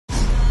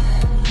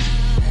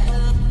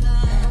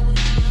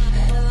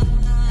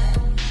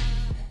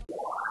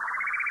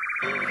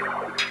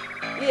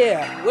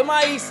Yeah, where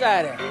my east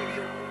side at?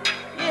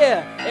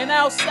 Yeah, and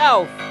out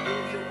south.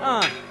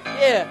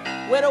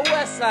 Yeah, where the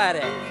west side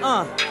at?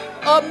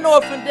 Up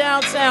north and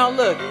downtown,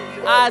 look.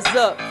 Eyes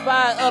up,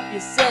 fire up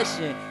your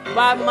session.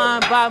 By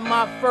mine, by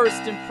my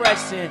first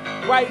impression.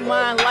 Right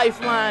mind,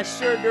 lifeline,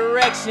 sure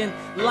direction.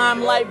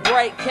 Limelight,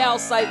 bright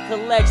calcite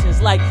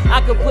collections. Like I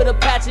could put a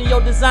patch in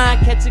your design,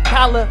 catch a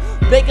collar.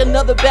 Bake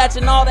another batch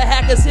and all the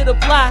hackers hit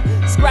apply.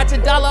 Scratch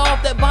 $1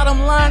 off that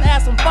bottom line,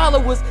 add some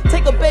followers.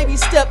 Take a baby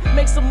step,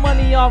 make some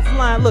money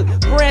offline. Look,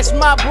 branch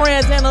my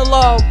brand's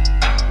analog.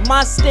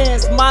 My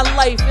stance, my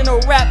life in a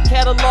rap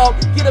catalog.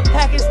 Get a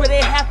package where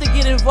they have to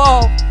get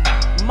involved.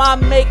 My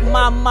make,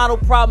 my model,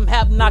 problem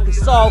happen, I can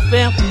solve,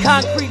 fam.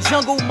 Concrete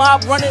jungle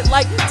mob, run it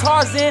like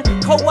Tarzan.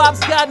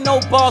 Co-ops got no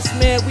boss,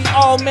 man, we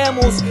all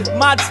mammals.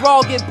 My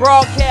draw get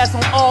broadcast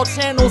on all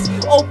channels.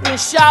 Open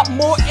shop,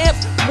 more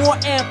amps, more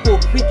ample.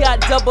 We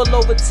got double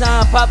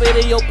overtime, pop it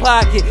in your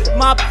pocket.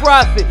 My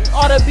profit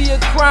ought to be a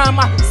crime.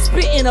 I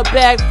spit in a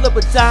bag, flip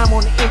a dime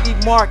on the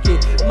indie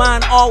market.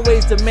 Mine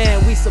always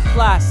demand, we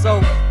supply.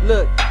 So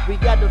look, we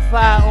got the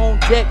fire on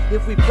deck.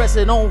 If we press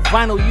it on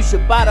vinyl, you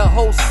should buy the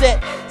whole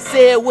set.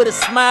 Say it with a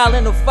smile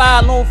and a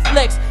file on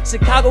flex.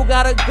 Chicago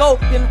gotta go,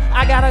 then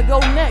I gotta go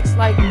next.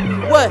 Like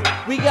what?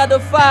 We got the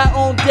fire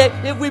on deck.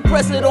 If we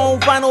press it on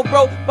vinyl,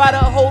 bro, buy the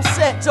whole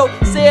set. So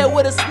say it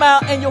with a smile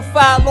and your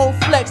file on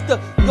flex. The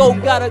go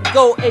gotta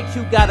go,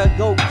 AQ gotta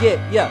go get,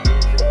 yeah.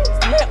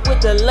 Snap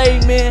with the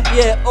layman,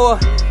 yeah, or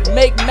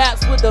make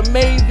maps with the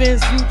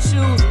mavens. You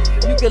choose.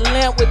 You can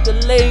lamp with the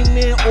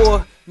layman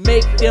or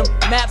make them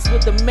maps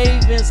with the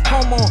mavens.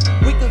 Come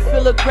on, we can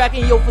feel a crack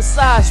in your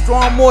facade.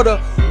 Strong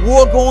mortar,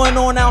 war going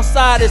on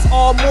outside. It's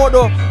all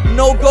mortar.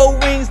 No go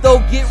rings, though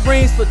get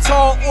rings for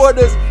tall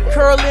orders.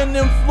 Curling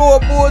them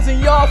floorboards in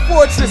y'all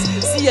fortress.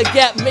 See a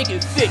gap, make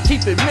it fit,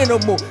 keep it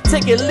minimal.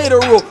 Take it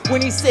literal.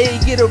 When he say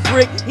he get a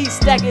brick, he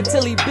stack it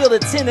till he build a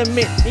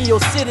tenement in your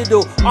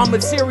citadel. Our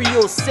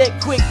material set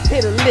quick,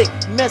 hit a lick,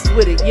 mess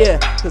with it, yeah.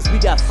 Cause we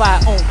got fire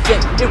on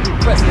deck. If we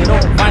press it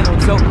on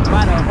vinyl, so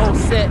buy the whole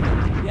set.